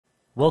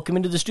Welcome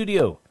into the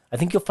studio. I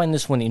think you'll find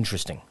this one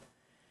interesting.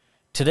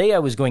 Today I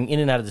was going in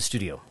and out of the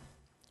studio,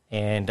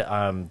 and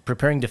I'm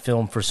preparing to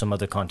film for some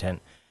other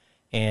content,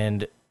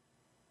 and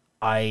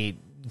I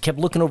kept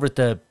looking over at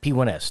the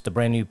P1S, the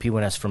brand new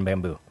P1S from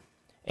Bambu,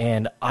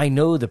 and I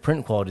know the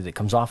print quality that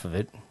comes off of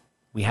it.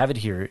 We have it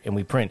here, and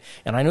we print,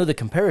 and I know the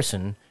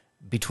comparison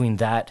between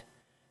that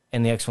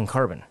and the X1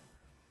 Carbon.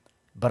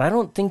 But I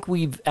don't think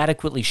we've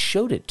adequately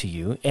showed it to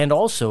you. And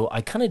also,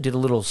 I kind of did a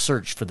little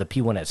search for the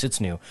P1S, it's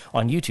new,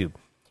 on YouTube.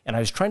 And I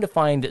was trying to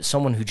find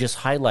someone who just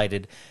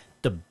highlighted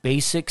the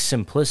basic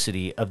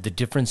simplicity of the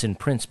difference in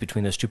prints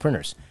between those two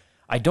printers.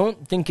 I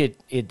don't think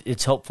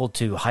it's helpful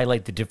to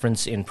highlight the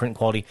difference in print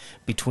quality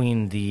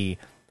between the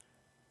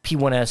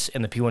P1S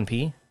and the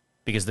P1P,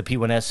 because the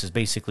P1S is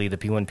basically the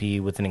P1P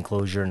with an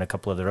enclosure and a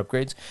couple other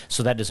upgrades.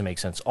 So that doesn't make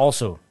sense.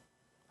 Also,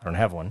 I don't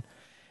have one.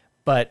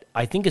 But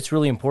I think it's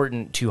really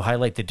important to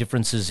highlight the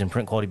differences in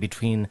print quality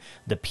between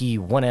the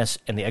P1S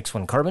and the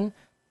X1 Carbon,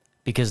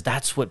 because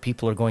that's what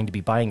people are going to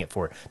be buying it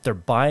for. They're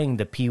buying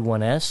the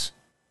P1S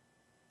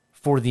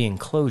for the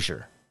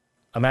enclosure.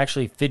 I'm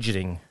actually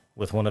fidgeting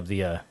with one of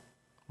the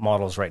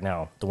models right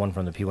now, the one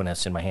from the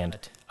P1S in my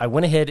hand. I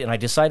went ahead and I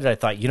decided, I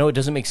thought, it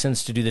doesn't make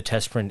sense to do the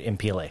test print in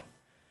PLA.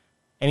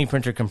 Any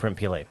printer can print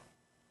PLA.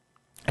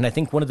 And I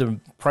think one of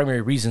the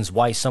primary reasons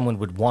why someone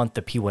would want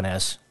the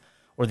P1S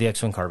or the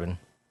X1 Carbon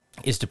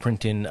is to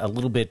print in a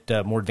little bit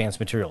more advanced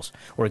materials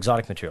or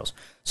exotic materials.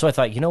 So I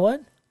thought, you know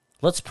what?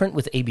 Let's print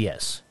with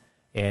ABS.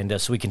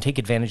 And so we can take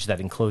advantage of that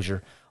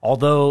enclosure.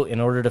 Although,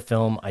 in order to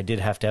film, I did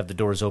have to have the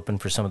doors open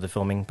for some of the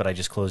filming, but I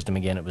just closed them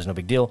again. It was no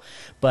big deal.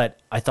 But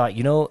I thought,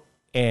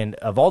 and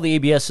of all the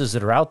ABSs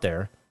that are out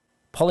there,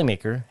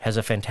 Polymaker has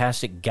a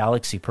fantastic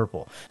Galaxy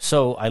Purple.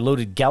 So I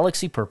loaded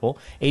Galaxy Purple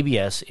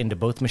ABS into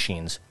both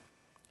machines,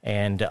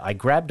 and I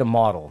grabbed a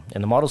model.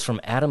 And the model's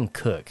from Adam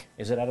Cook.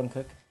 Is it Adam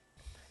Cook?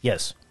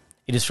 Yes.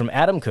 It is from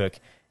Adam Cook,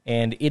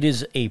 and it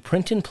is a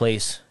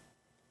print-in-place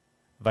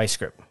vice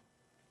grip.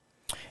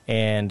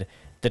 And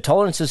the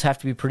tolerances have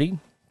to be pretty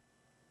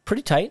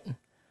tight.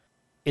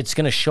 It's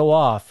going to show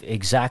off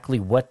exactly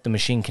what the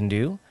machine can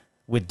do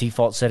with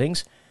default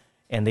settings,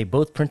 and they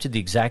both printed the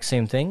exact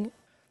same thing.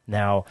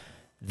 Now,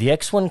 the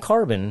X1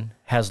 Carbon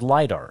has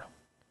LiDAR,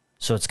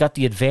 so it's got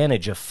the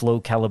advantage of flow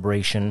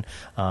calibration,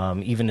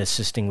 even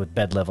assisting with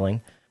bed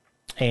leveling.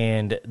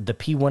 And the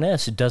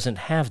P1S doesn't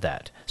have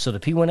that. So the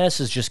P1S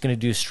is just going to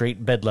do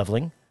straight bed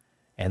leveling,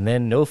 and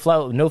then no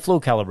flow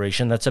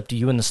calibration. That's up to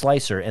you and the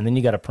slicer, and then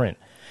you got to print.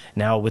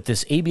 Now, with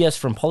this ABS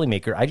from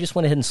Polymaker, I just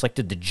went ahead and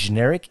selected the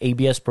generic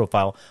ABS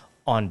profile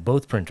on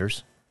both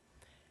printers,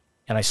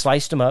 and I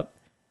sliced them up,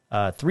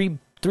 three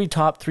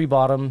top, 3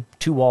 bottom,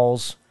 2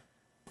 walls.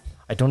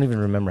 I don't even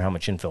remember how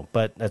much infill,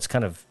 but that's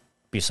kind of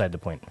beside the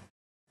point.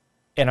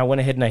 And I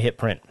went ahead and I hit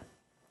print.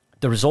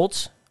 The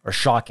results are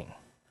shocking.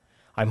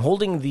 I'm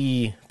holding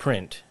the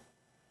print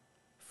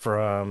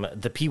from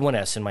the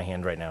P1S in my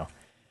hand right now,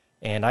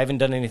 and I haven't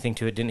done anything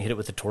to it, didn't hit it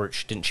with a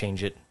torch, didn't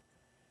change it,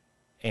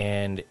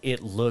 and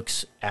it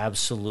looks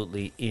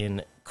absolutely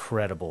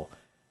incredible.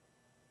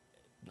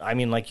 I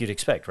mean, like you'd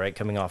expect, right,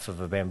 coming off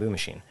of a Bambu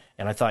machine.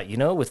 And I thought,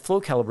 with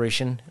flow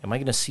calibration, am I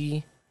going to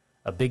see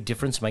a big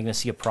difference? Am I going to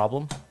see a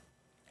problem?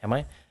 Am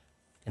I?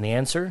 And the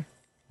answer,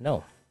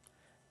 no.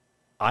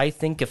 I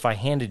think if I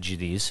handed you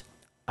these,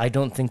 I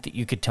don't think that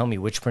you could tell me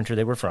which printer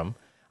they were from.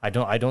 I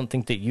don't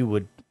think that you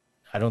would.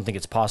 I don't think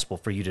it's possible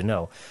for you to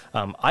know.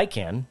 I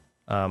can.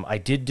 I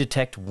did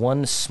detect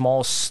one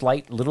small,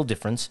 slight little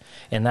difference,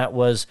 and that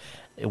was,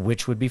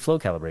 which would be flow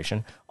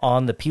calibration.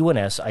 On the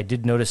P1S, I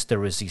did notice there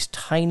was these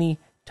tiny,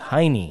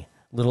 tiny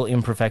little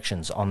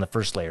imperfections on the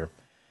first layer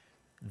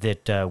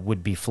that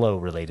would be flow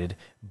related,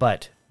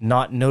 but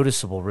not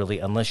noticeable really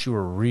unless you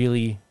were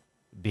really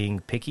being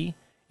picky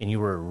and you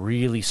were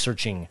really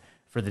searching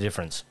for the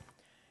difference.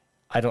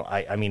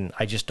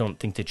 I just don't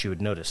think that you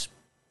would notice.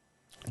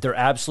 They're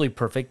absolutely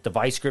perfect. The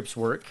vice grips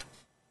work.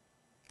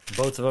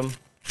 Both of them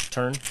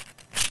turn.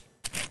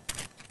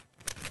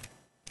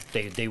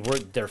 They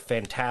work. They're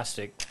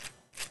fantastic.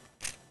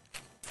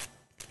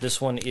 This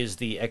one is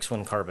the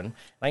X1 Carbon.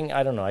 I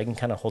don't know. I can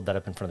kind of hold that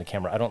up in front of the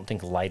camera. I don't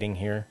think lighting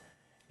here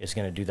is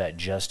going to do that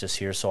justice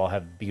here, so I'll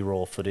have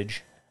B-roll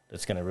footage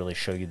that's going to really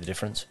show you the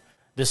difference.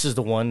 This is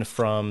the one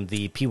from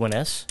the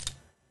P1S,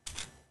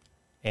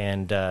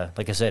 and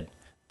like I said,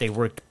 they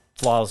worked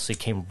flawlessly,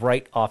 came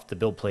right off the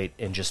build plate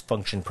and just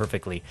functioned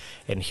perfectly,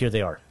 and here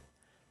they are.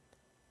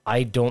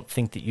 I don't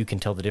think that you can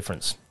tell the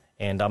difference,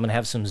 and I'm going to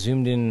have some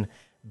zoomed-in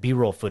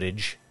B-roll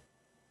footage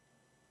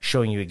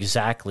showing you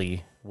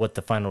exactly what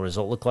the final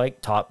result looked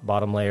like, top,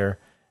 bottom layer,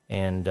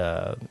 and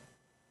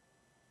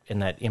in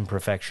that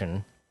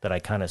imperfection that I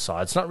kind of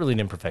saw. It's not really an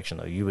imperfection,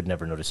 though. You would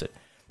never notice it.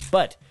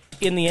 But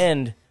in the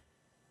end,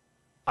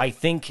 I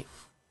think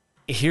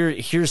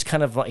here's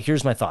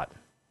my thought.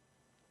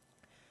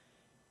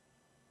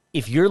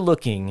 If you're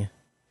looking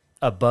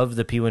above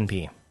the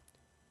P1P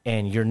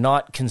and you're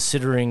not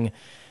considering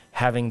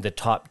having the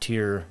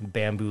top-tier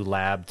Bambu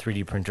Lab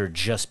 3D printer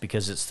just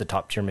because it's the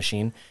top-tier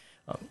machine,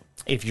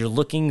 if you're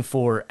looking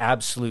for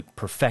absolute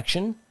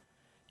perfection,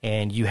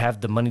 and you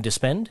have the money to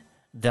spend,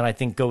 then I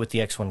think go with the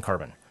X1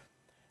 Carbon.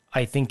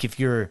 I think if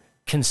you're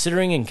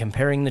considering and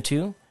comparing the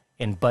two,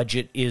 and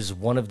budget is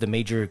one of the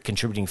major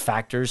contributing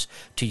factors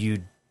to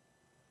you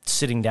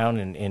sitting down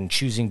and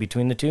choosing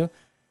between the two,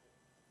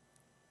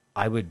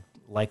 I would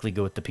likely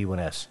go with the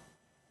P1S.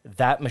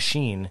 That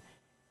machine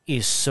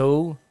is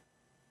so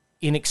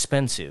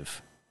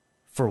inexpensive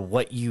for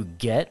what you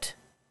get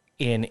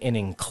in an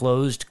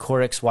enclosed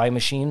CoreXY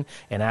machine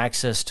and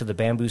access to the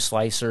bamboo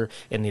slicer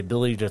and the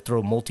ability to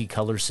throw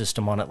multicolor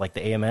system on it like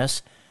the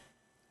AMS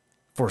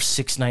for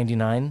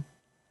 $699.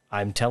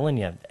 I'm telling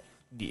you,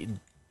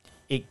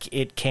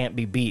 it can't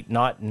be beat.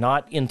 Not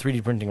in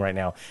 3D printing right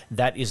now.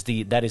 That is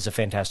a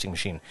fantastic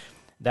machine.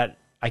 That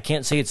I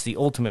can't say it's the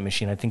ultimate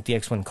machine. I think the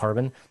X1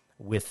 Carbon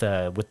with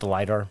the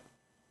LiDAR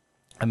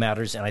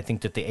matters, and I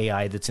think that the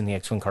AI that's in the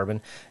X1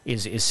 Carbon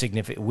is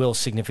significant. Will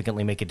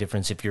significantly make a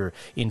difference if you're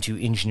into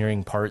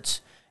engineering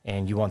parts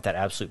and you want that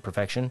absolute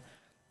perfection.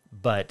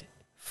 But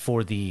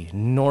for the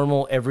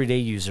normal everyday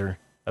user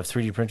of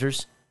 3D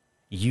printers,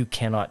 you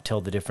cannot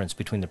tell the difference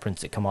between the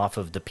prints that come off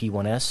of the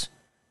P1S,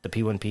 the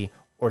P1P,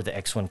 or the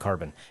X1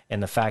 Carbon.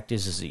 And the fact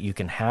is that you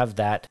can have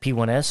that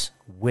P1S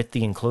with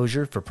the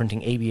enclosure for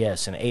printing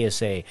ABS and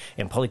ASA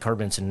and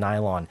polycarbonates and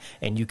nylon,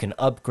 and you can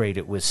upgrade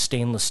it with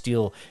stainless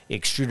steel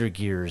extruder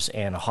gears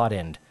and hot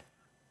end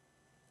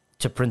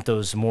to print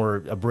those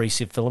more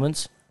abrasive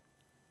filaments.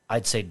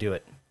 I'd say do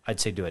it.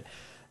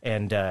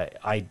 And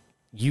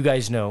you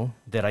guys know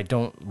that I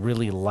don't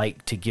really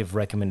like to give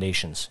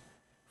recommendations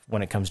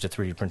when it comes to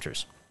 3D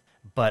printers,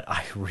 but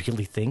I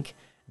really think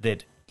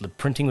that the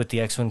printing with the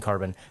X1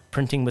 Carbon,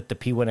 printing with the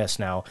P1S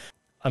now,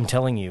 I'm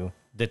telling you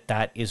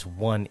that is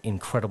one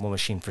incredible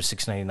machine for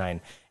 $699.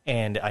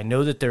 And I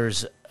know that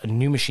there's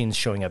new machines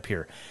showing up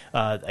here.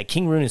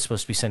 King Rune is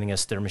supposed to be sending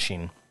us their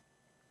machine,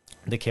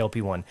 the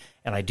KLP1,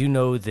 and I do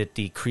know that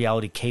the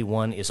Creality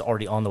K1 is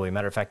already on the way.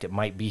 Matter of fact, it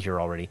might be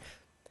here already.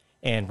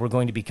 And we're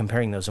going to be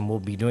comparing those, and we'll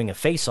be doing a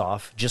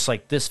face-off, just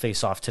like this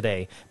face-off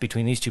today,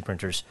 between these two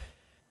printers.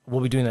 We'll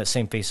be doing that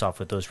same face-off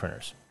with those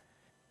printers.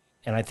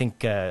 And I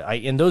think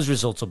and those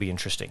results will be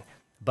interesting.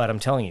 But I'm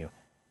telling you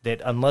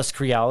that unless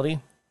Creality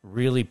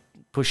really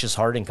pushes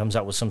hard and comes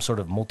out with some sort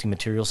of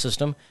multi-material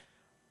system,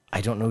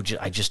 I don't know.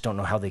 I just don't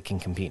know how they can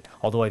compete.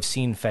 Although I've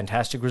seen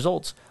fantastic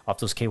results off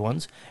those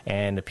K1s,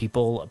 and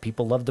people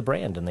love the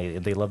brand and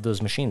they love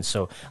those machines.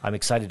 So I'm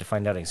excited to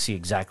find out and see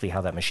exactly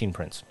how that machine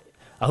prints.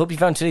 I hope you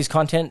found today's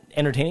content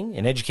entertaining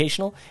and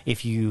educational.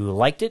 If you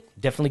liked it,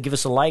 definitely give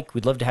us a like.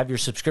 We'd love to have your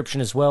subscription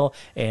as well,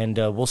 and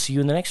we'll see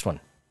you in the next one.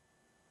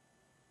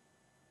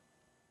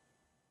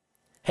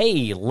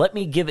 Hey, let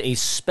me give a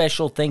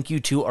special thank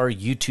you to our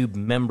YouTube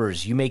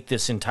members. You make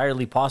this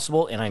entirely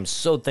possible, and I'm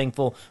so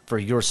thankful for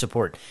your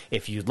support.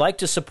 If you'd like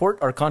to support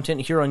our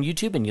content here on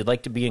YouTube and you'd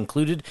like to be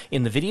included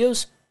in the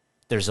videos,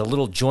 there's a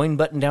little join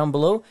button down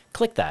below.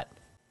 Click that.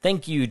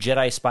 Thank you,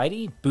 Jedi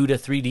Spidey, Buddha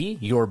 3D,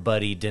 Your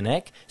Buddy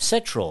Dinek,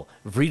 Setral,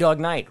 Vredog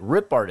Knight,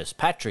 Rip Artist,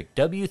 Patrick,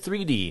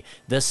 W3D,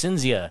 The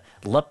Cinzia,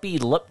 Luppy,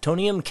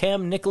 Luptonium,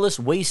 Cam, Nicholas,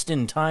 Waste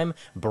in Time,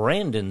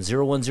 Brandon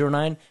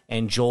 0109,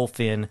 and Joel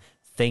Finn.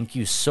 Thank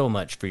you so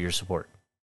much for your support.